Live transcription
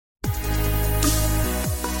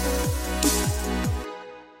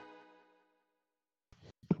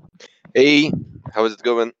Hey, how is it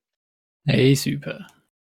going? Hey, Super.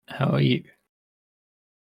 How are you?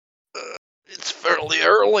 It's fairly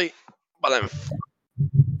early, but I'm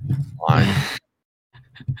fine.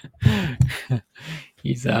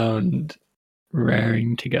 You sound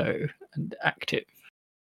raring to go and active.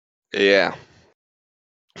 Yeah,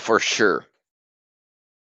 for sure.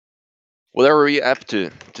 What are we up to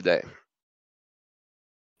today?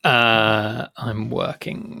 I'm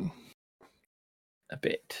working a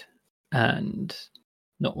bit and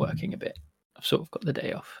not working a bit. I've sort of got the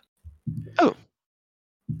day off. Oh,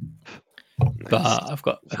 But nice. I've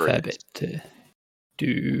got a Very fair nice. bit to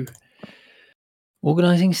do,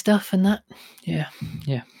 organising stuff and that. Yeah.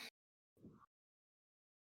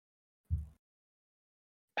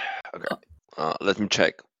 Okay. Let me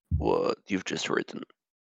check what you've just written.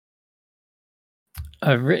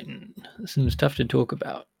 I've written some stuff to talk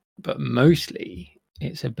about, but mostly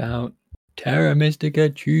it's about Terra Mystica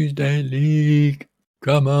Tuesday League.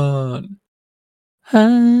 Come on.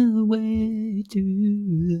 Highway to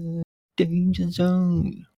the danger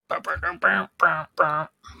zone.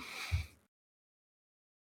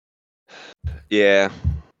 Yeah.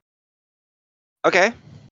 Okay.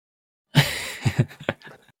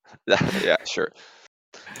 Yeah, sure.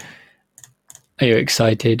 Are you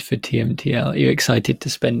excited for TMTL? Are you excited to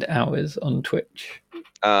spend hours on Twitch?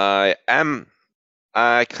 I am.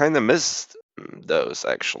 I kind of missed those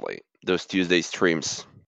actually. Those Tuesday streams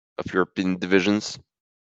of European divisions.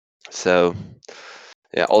 So,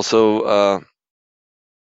 yeah. Also,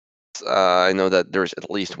 I know that there's at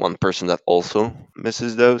least one person that also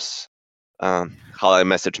misses those. Hala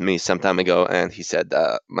messaged me some time ago, and he said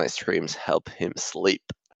that my streams help him sleep,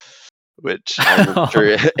 which I'm not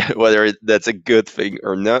sure whether that's a good thing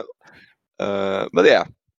or not. But yeah,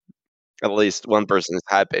 at least one person is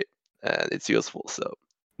happy, and it's useful. So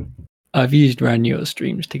I've used Ranyor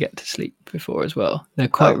streams to get to sleep before as well. They're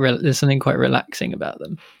quite there's something quite relaxing about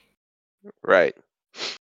them. Right,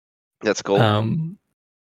 that's cool.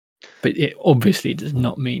 But it obviously does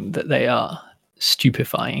not mean that they are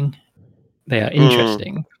stupefying. They are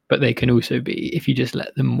interesting, but they can also be, if you just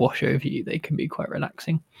let them wash over you, they can be quite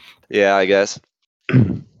relaxing. Yeah, I guess.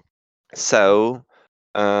 So,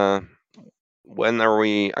 when are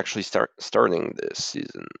we actually starting this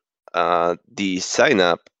season? The sign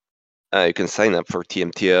up, you can sign up for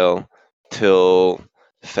TMTL till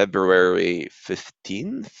February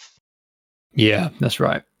 15th. Yeah, that's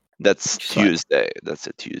right. That's Tuesday. That's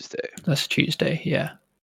a Tuesday. That's Tuesday, yeah.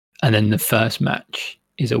 And then the first match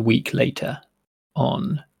is a week later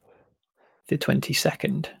on the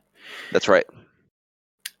 22nd. That's right.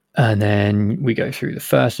 And then we go through the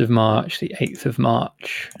 1st of March, the 8th of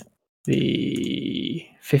March, the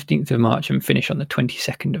 15th of March, and finish on the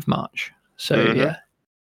 22nd of March. So, yeah,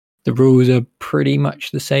 the rules are pretty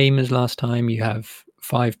much the same as last time. You have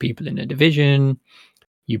 5 people in a division.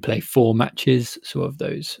 You play 4 matches. So, of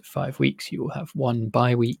those 5 weeks, you will have 1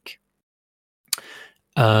 bye week.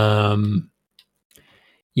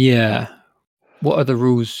 Yeah. What are the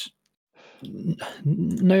rules?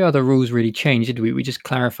 No other rules really changed, did we? We just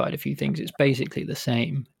clarified a few things. It's basically the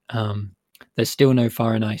same. There's still no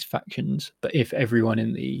Fire and Ice factions, but if everyone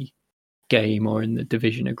in the game or in the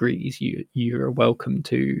division agrees, you're welcome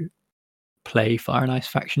to play Fire and Ice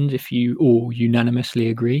factions if you all unanimously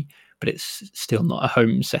agree, but it's still not a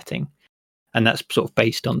home setting. And that's sort of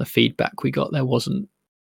based on the feedback we got. There wasn't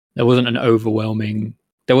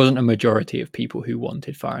a majority of people who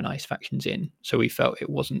wanted Fire and Ice factions in, so we felt it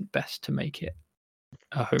wasn't best to make it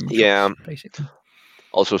a home choice, basically.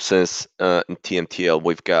 Also, since in TMTL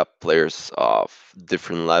we've got players of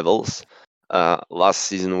different levels, last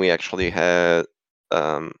season we actually had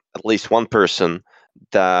at least one person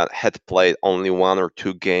that had played only 1 or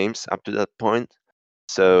 2 games up to that point.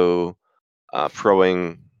 So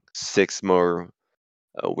throwing 6 more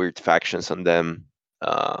weird factions on them.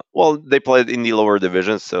 Well, they played in the lower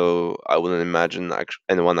division, so I wouldn't imagine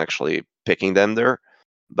anyone actually picking them there.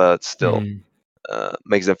 But still,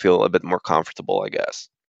 makes them feel a bit more comfortable, I guess.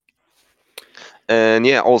 And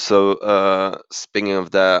yeah, also speaking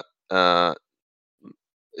of that,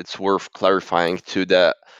 it's worth clarifying too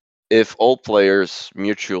that if all players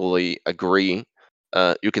mutually agree,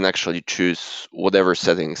 you can actually choose whatever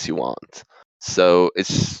settings you want. So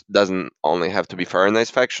it doesn't only have to be Fire and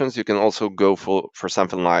Ice factions. You can also go for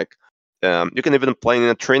something like you can even play in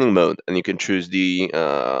a training mode, and you can choose the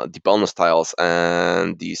bonus tiles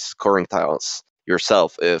and the scoring tiles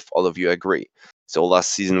yourself if all of you agree. So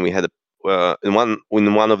last season we had in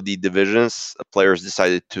one of the divisions, players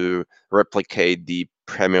decided to replicate the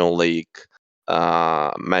Premier League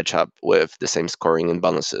match up with the same scoring and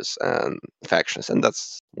bonuses and factions, and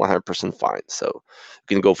that's 100% fine. So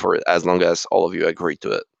you can go for it as long as all of you agree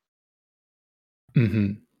to it.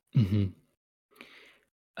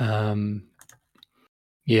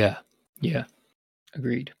 Yeah,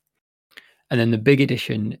 agreed. And then the big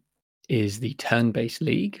addition is the turn-based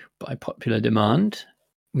league. By popular demand,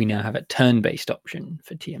 we now have a turn-based option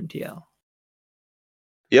for TMTL.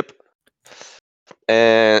 Yep.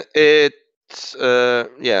 And it's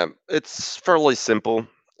fairly simple.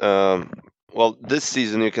 Well, this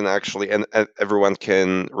season you can actually, and everyone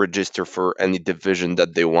can register for any division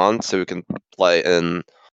that they want, so you can play in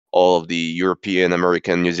all of the European,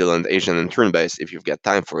 American, New Zealand, Asian, and turn-based if you've got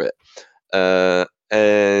time for it.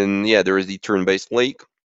 And yeah, there is the turn-based league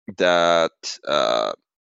that,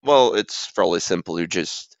 well, it's fairly simple. You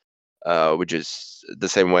just, which is the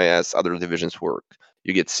same way as other divisions work.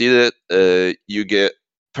 You get seeded, you get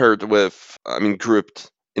paired with,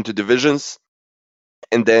 grouped into divisions,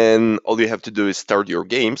 and then all you have to do is start your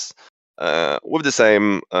games with the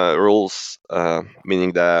same rules,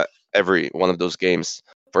 meaning that for every one of those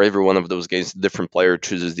games, different player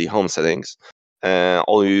chooses the home settings.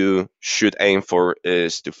 All you should aim for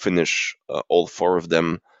is to finish all 4 of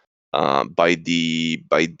them by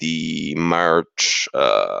the March,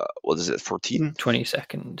 what is it, 14?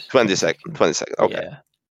 22nd. 22nd. Okay, Yeah.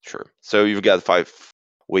 Sure. So you've got 5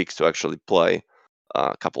 weeks to actually play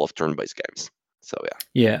a couple of turn-based games. So yeah.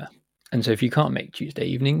 Yeah. And so if you can't make Tuesday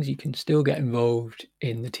evenings, you can still get involved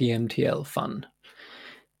in the TMTL fun.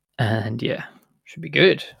 And yeah, should be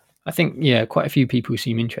good. I think, yeah, quite a few people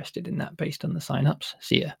seem interested in that based on the signups.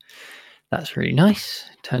 So yeah, that's really nice.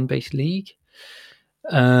 Turn-based league.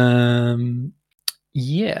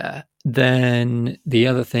 Yeah. Then the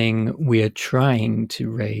other thing, we are trying to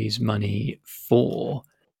raise money for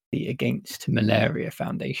the Against Malaria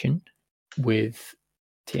Foundation with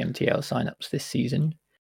TMTL signups this season.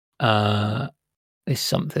 Is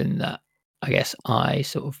something that I guess I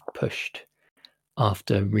sort of pushed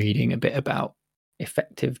after reading a bit about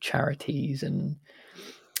effective charities and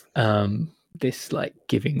this like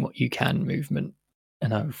giving what you can movement,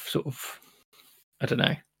 and I've sort of, I don't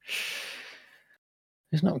know,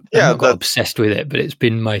 I've not got obsessed with it, but it's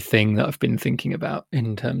been my thing that I've been thinking about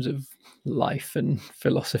in terms of life and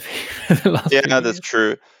philosophy for the last few years. That's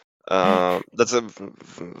true. That's a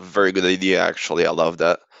very good idea, actually. I love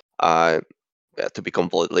that. To be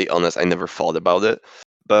completely honest, I never thought about it.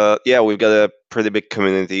 But yeah, we've got a pretty big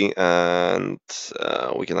community, and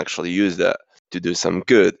we can actually use that to do some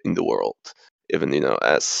good in the world. Even,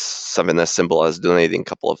 as something as simple as donating a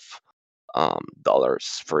couple of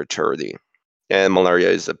dollars for a charity. And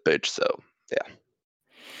malaria is a bitch, so yeah.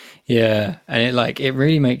 Yeah, and it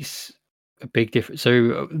really makes a big difference.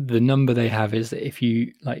 So the number they have is that if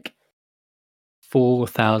you like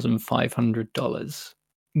 $4,500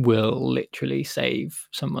 will literally save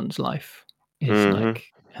someone's life. Is like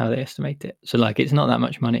how they estimate it. So like it's not that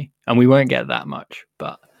much money, and we won't get that much,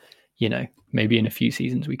 but maybe in a few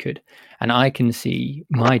seasons we could. And I can see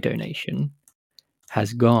my donation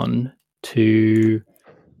has gone to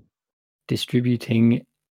distributing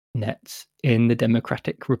nets in the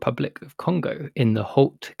Democratic Republic of Congo in the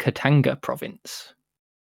Haut-Katanga province.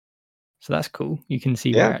 So that's cool. You can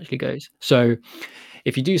see where it actually goes. So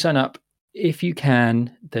if you do sign up, if you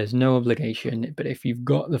can, there's no obligation, but if you've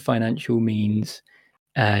got the financial means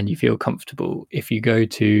and you feel comfortable, if you go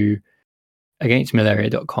to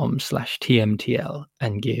againstmalaria.com/TMTL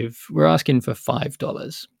and we're asking for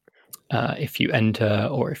 $5 if you enter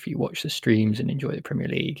or if you watch the streams and enjoy the Premier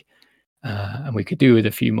League. And we could do with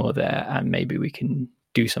a few more there, and maybe we can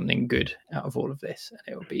do something good out of all of this, and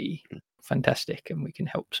it will be fantastic, and we can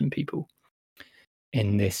help some people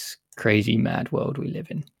in this crazy mad world we live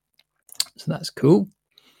in. So that's cool.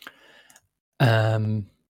 Yeah,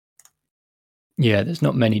 there's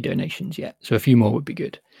not many donations yet, so a few more would be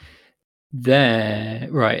good.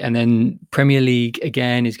 Right, and then Premier League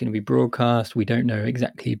again is going to be broadcast. We don't know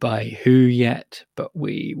exactly by who yet, but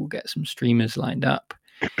we will get some streamers lined up.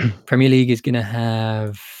 Premier League is going to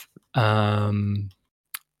have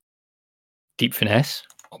Deep Finesse,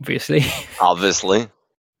 obviously.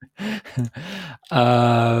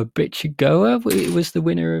 Bichigoa was the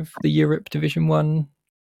winner of the Europe Division 1.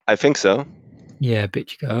 I think so. Yeah,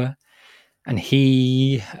 Bichigoa. And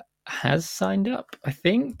he has signed up, I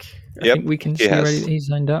think. I think we can see already that he's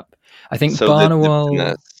signed up. I think so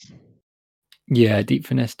Barnawal. Yeah, Deep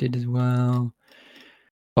Finesse did as well.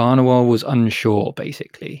 Barnawal was unsure,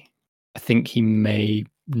 basically. I think he may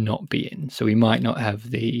not be in, so we might not have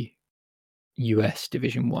the US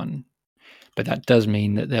Division 1. But that does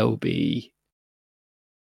mean that there will be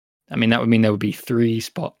I mean, that would mean there would be 3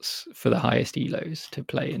 spots for the highest elos to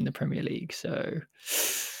play in the Premier League. So it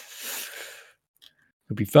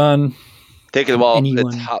would be fun. Take it while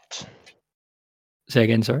it's hot. Say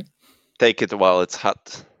again, sorry? Take it while it's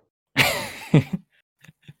hot.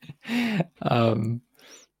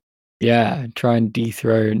 Yeah, try and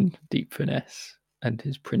dethrone Deep Finesse and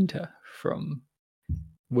his printer from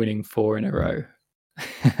winning 4 in a row.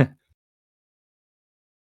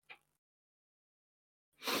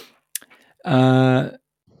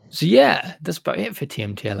 So yeah, that's about it for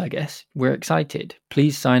TMTL, I guess. We're excited.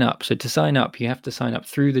 Please sign up. So to sign up, you have to sign up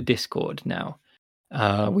through the Discord now.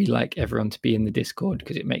 We like everyone to be in the Discord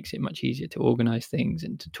because it makes it much easier to organize things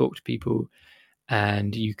and to talk to people.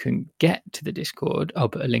 And you can get to the Discord. I'll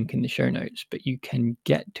put a link in the show notes, but you can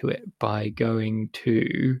get to it by going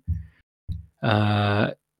to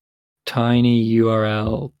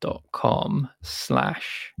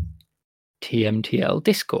tinyurl.com/TMTL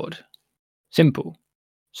Discord. Simple.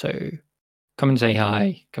 So come and say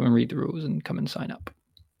hi, come and read the rules, and come and sign up.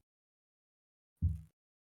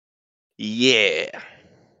 Yeah.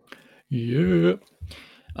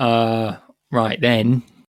 Right then,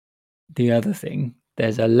 the other thing,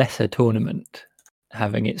 there's a lesser tournament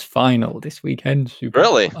having its final this weekend.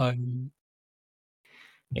 Really?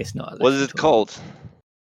 It's not. What is it called?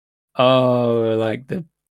 Oh, like the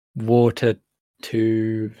Water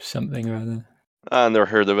 2 something or other. I never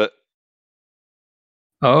heard of it.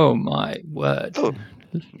 Oh my word! Oh,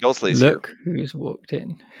 Ghostly's Look here. who's walked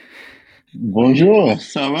in. Bonjour,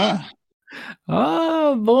 ça va?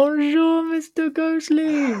 Ah, bonjour, Mr.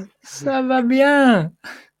 Ghostly. Ça va bien?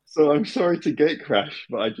 So I'm sorry to gate crash,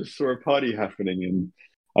 but I just saw a party happening and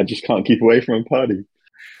I just can't keep away from a party.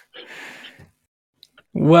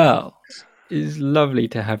 Well, it's lovely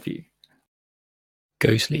to have you.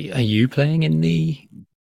 Ghostly, are you playing in the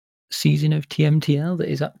season of TMTL that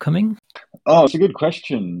is upcoming? Oh, it's a good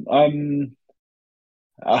question.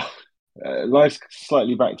 Life's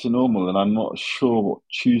slightly back to normal, and I'm not sure what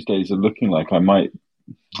Tuesdays are looking like. I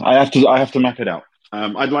have to map it out.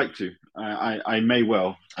 I'd like to. I may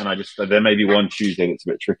well, and there may be one Tuesday that's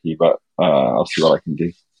a bit tricky, but I'll see what I can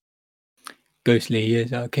do. Ghostly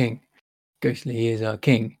is our king. Ghostly is our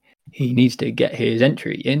king. He needs to get his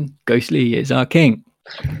entry in. Ghostly is our king.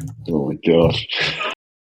 Oh my gosh.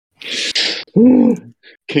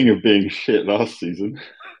 King of being shit last season.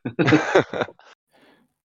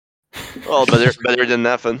 Well, better than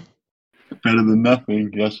nothing. Better than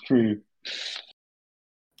nothing. That's true.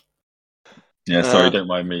 Yeah, sorry, don't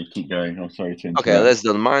mind me. Keep going. I'm sorry to interrupt. Okay, let's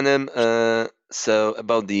don't mind him. So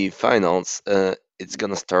about the finals, it's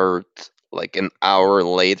gonna start like an hour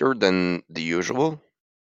later than the usual.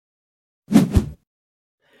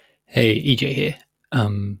 Hey, EJ here.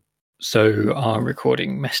 So our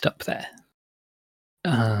recording messed up there.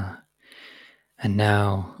 And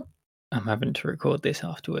now I'm having to record this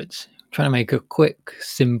afterwards. I'm trying to make a quick,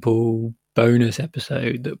 simple bonus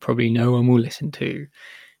episode that probably no one will listen to.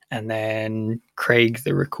 And then Craig,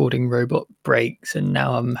 the recording robot, breaks, and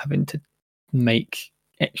now I'm having to make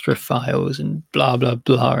extra files and blah, blah,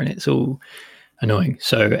 blah, and it's all annoying.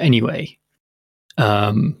 So anyway,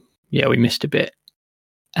 yeah, we missed a bit.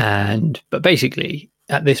 But basically,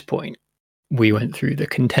 at this point, we went through the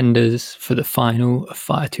contenders for the final of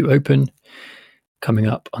Fire 2 Open coming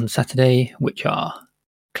up on Saturday, which are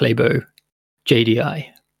Klæbo,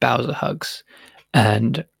 JDI, Bowser Hugs,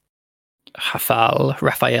 and Raphael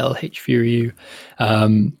H. Furiu.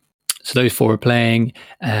 So those 4 are playing,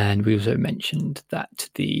 and we also mentioned that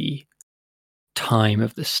the time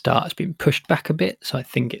of the start has been pushed back a bit. So I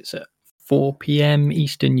think it's at 4 p.m.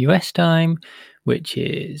 Eastern US time, which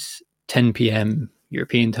is 10 p.m.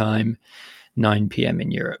 European time, 9 p.m.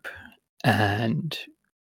 in Europe. And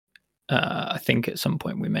I think at some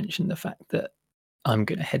point we mentioned the fact that I'm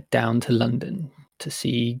going to head down to London to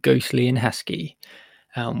see Ghostly and Husky.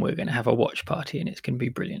 We're going to have a watch party and it's going to be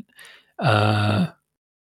brilliant. So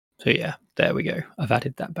yeah, there we go. I've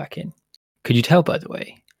added that back in. Could you tell, by the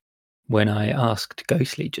way, when I asked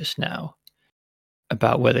Ghostly just now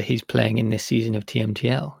about whether he's playing in this season of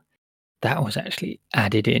TMTL, that was actually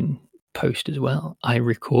added in post as well. I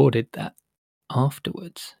recorded that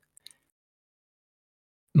afterwards.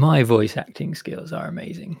 My voice acting skills are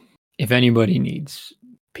amazing. If anybody needs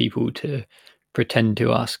people to pretend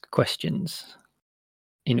to ask questions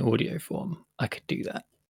in audio form, I could do that.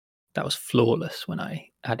 That was flawless when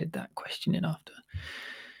I added that question in after.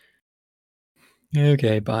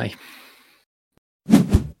 Okay, bye.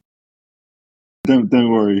 Don't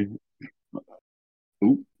worry.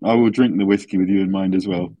 Ooh, I will drink the whiskey with you in mind as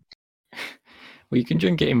well. Well, you can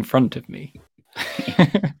drink it in front of me.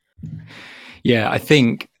 Yeah, I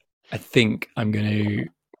think I think I'm going to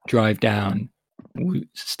drive down,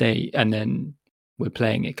 stay, and then we're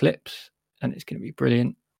playing Eclipse, and it's going to be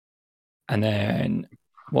brilliant. And then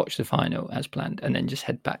watch the final as planned, and then just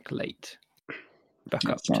head back late, back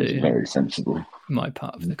That up sounds to very sensible. my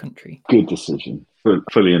part of the country. Good decision.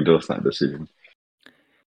 Fully endorse that decision.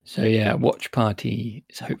 So yeah, watch party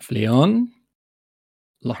is hopefully on.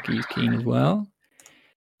 Lockie's keen as well.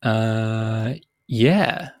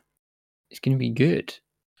 Yeah, it's going to be good.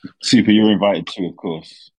 Super, you're invited too, of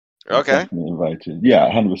course. Okay. Definitely invited. Yeah,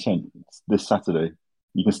 100%. It's this Saturday.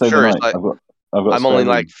 You can stay Sure, the it's night. like- I've got. I'm only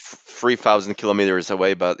like 3,000 kilometers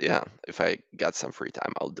away, but yeah, if I got some free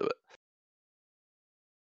time, I'll do it.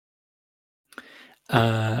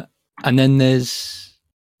 And then there's,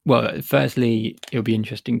 well, firstly, it'll be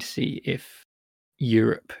interesting to see if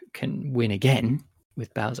Europe can win again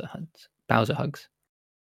with Bowser hugs.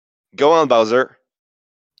 Go on, Bowser.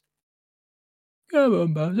 Come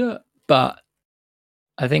on, Bowser. But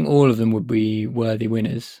I think all of them would be worthy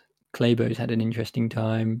winners. Claybo's had an interesting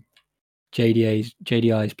time.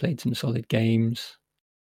 JDI's played some solid games.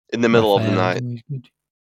 In the middle of the Raphael's night. always good.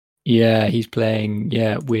 Yeah, he's playing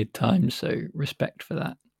weird times, so respect for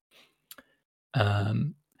that.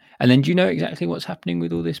 And then do you know exactly what's happening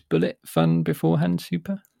with all this bullet fun beforehand,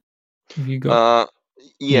 Super? Have you got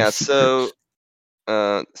Yeah, any so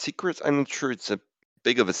secrets? secrets, I'm not sure it's a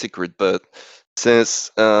big of a secret, but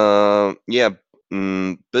since Chris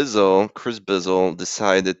Bizzle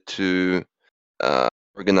decided to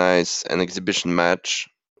organize an exhibition match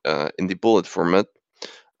in the bullet format,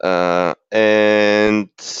 and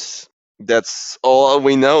that's all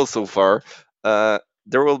we know so far.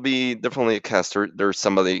 There will be definitely a caster. There's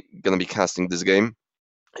somebody gonna be casting this game.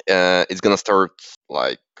 It's gonna start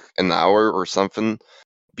like an hour or something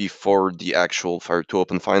before the actual Fire to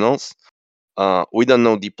Open finals. We don't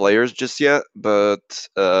know the players just yet, but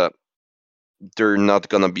they're not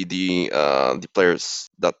gonna be the players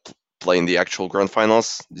that play in the actual grand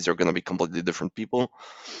finals. These are gonna be completely different people.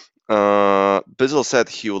 Bizzle said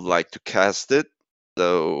he would like to cast it,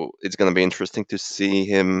 so it's gonna be interesting to see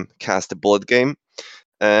him cast a bullet game.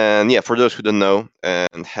 And yeah, for those who don't know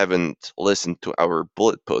and haven't listened to our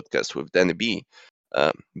Bullet podcast with Danny B,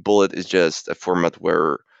 Bullet is just a format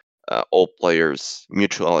where all players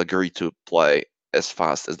mutually agree to play as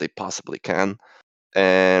fast as they possibly can.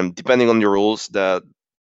 And depending on the rules that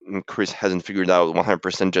Chris hasn't figured out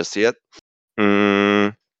 100% just yet,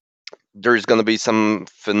 there's gonna be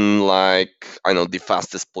something like, I know, the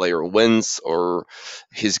fastest player wins, or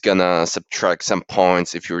he's gonna subtract some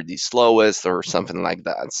points if you're the slowest, or something like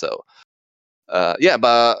that. So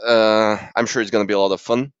but I'm sure it's gonna be a lot of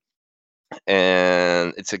fun,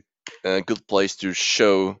 and it's a good place to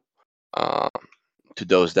show to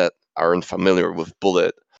those that aren't familiar with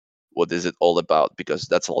Bullet what is it all about, because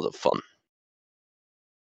that's a lot of fun.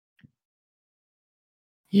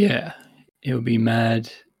 Yeah, it'll be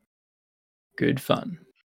mad good fun.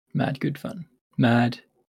 Mad good fun. Mad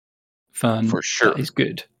fun For sure. that is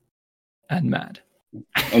good and mad.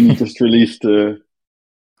 And you just released a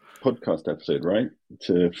podcast episode, right?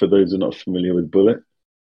 For those who are not familiar with Bullet,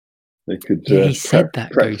 they could he said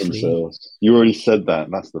that, prep Ghostly. themselves. You already said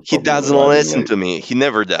that. That's the He problem. doesn't listen to me. He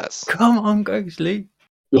never does. Come on, Ghostly.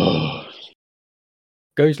 Oh,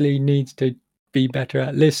 Ghostly needs to be better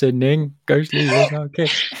at listening. Ghostly is okay.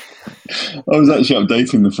 I was actually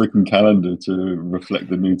updating the freaking calendar to reflect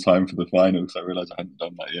the new time for the finals. I realised I hadn't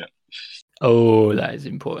done that yet. Oh, that is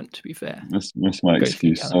important, to be fair. That's my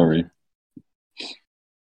Ghostly excuse. calendar.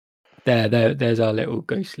 Sorry. There's our little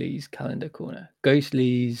Ghostly's calendar corner.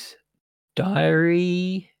 Ghostly's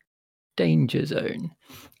diary danger zone.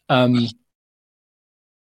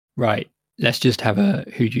 Right. Let's just have a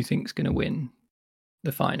who do you think's going to win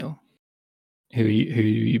the final? Who are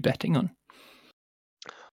you betting on?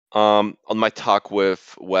 On my talk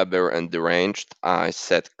with Weber and Deranged, I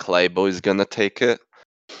said Claybo is gonna take it.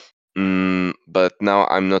 But now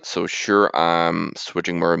I'm not so sure. I'm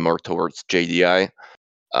switching more and more towards JDI.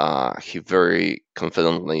 He very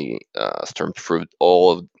confidently stormed through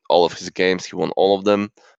all of his games. He won all of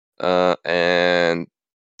them, and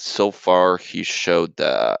so far he showed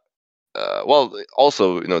that. Well,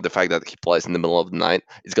 also the fact that he plays in the middle of the night,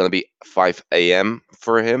 it's gonna be 5 a.m.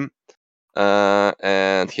 for him,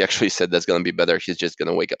 and he actually said that's gonna be better. He's just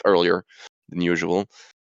gonna wake up earlier than usual.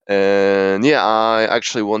 And yeah, I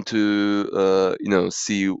actually want to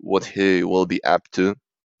see what he will be up to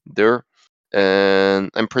there,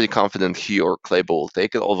 and I'm pretty confident he or Claybo will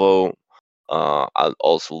take it. Although I'd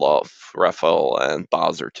also love Raphael and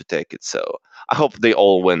Bowser to take it, so I hope they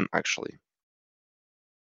all win. Actually,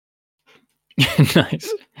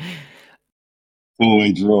 Nice.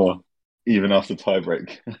 always draw, even after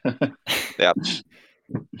tiebreak. Yeah.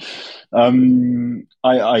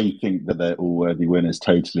 I think that they're all worthy winners.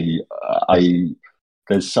 Totally.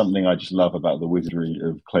 There's something I just love about the wizardry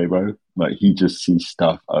of Clabo. Like he just sees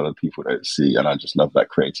stuff other people don't see, and I just love that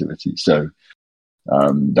creativity. So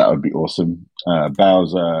that would be awesome.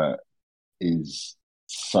 Bowser is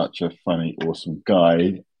such a funny, awesome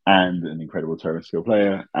guy and an incredible tournament skill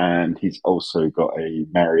player, and he's also got a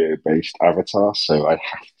Mario-based avatar, so I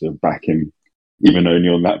have to back him, even only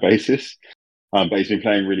on that basis. But he's been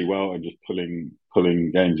playing really well and just pulling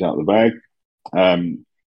games out of the bag.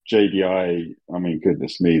 JDI, I mean,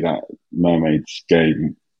 goodness me, that Mermaids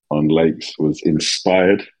game on Lakes was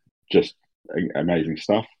inspired. Just amazing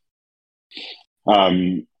stuff.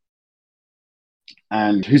 And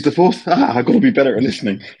who's the fourth? I've got to be better at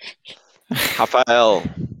listening.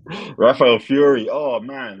 Raphael Fury. Oh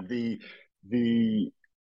man,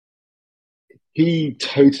 he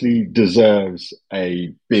totally deserves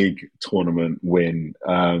a big tournament win.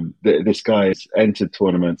 This guy's entered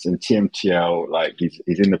tournaments in TMTL, like he's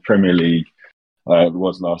in the Premier League. It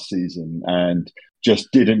was last season, and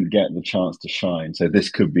just didn't get the chance to shine. So this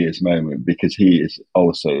could be his moment because he is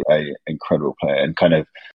also an incredible player, and kind of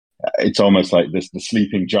it's almost like the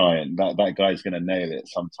sleeping giant. That guy's going to nail it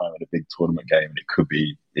sometime in a big tournament game, and it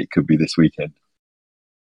could be this weekend.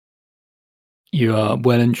 You are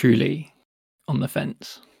well and truly on the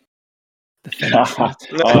fence. The fence has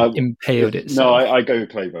impaled itself. No, I go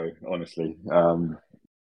Clabo, honestly.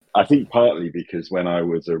 I think partly because when I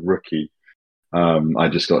was a rookie, I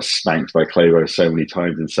just got spanked by Clabo so many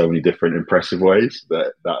times in so many different impressive ways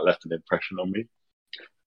that left an impression on me.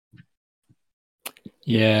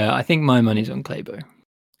 Yeah, I think my money's on Clabo.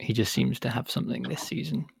 He just seems to have something this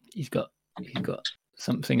season. He's got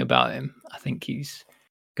something about him. I think he's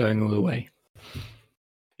going all the way.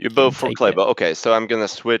 You're both for Clabo. Okay, so I'm gonna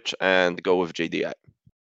switch and go with JDI.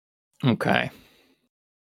 Okay.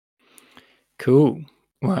 Cool.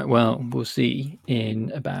 Right. Well, we'll see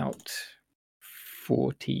in about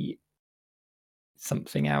 40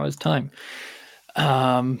 something hours time.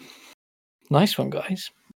 Nice one, guys.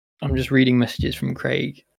 I'm just reading messages from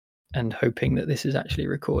Craig and hoping that this is actually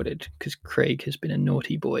recorded because Craig has been a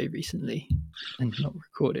naughty boy recently and not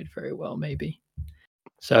recorded very well, maybe.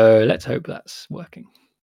 So let's hope that's working.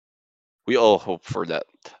 We all hope for that.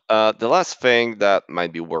 The last thing that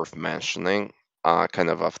might be worth mentioning,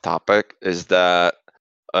 kind of off topic, is that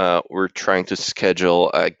we're trying to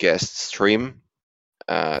schedule a guest stream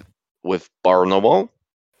with Barnomo.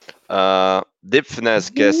 Deep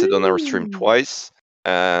Finesse guested on our stream twice,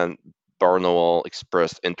 and Barnomo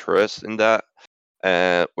expressed interest in that.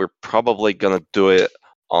 And we're probably gonna do it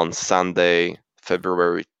on Sunday,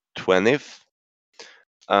 February 20th.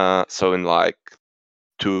 So in like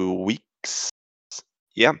 2 weeks.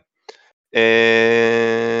 Yeah.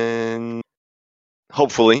 And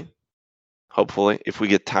hopefully, if we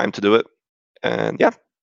get time to do it. And yeah,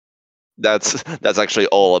 that's actually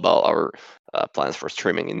all about our plans for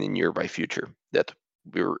streaming in the nearby future that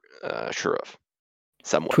we're sure of.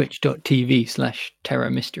 Somewhat. Twitch.tv/Terra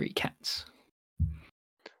Mystery Cats.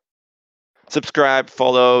 Subscribe,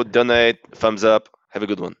 follow, donate, thumbs up. Have a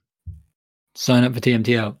good one. Sign up for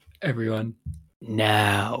TMTL, everyone.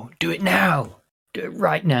 Now. Do it now. Do it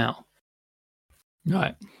right now.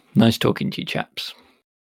 Right. Nice talking to you, chaps.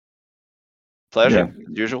 Pleasure,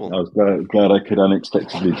 as usual. I was glad I could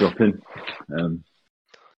unexpectedly drop in.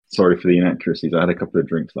 Sorry for the inaccuracies. I had a couple of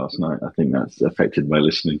drinks last night. I think that's affected my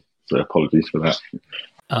listening. So apologies for that.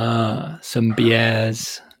 Some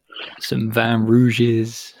bières, some Vin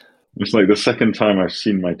Rouges. It's like the second time I've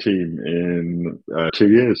seen my team in 2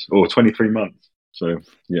 years or 23 months. So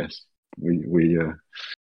yes, we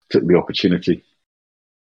took the opportunity.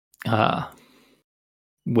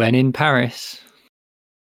 When in Paris.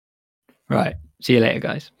 Right. See you later,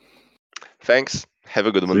 guys. Thanks. Have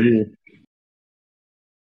a good one. See you.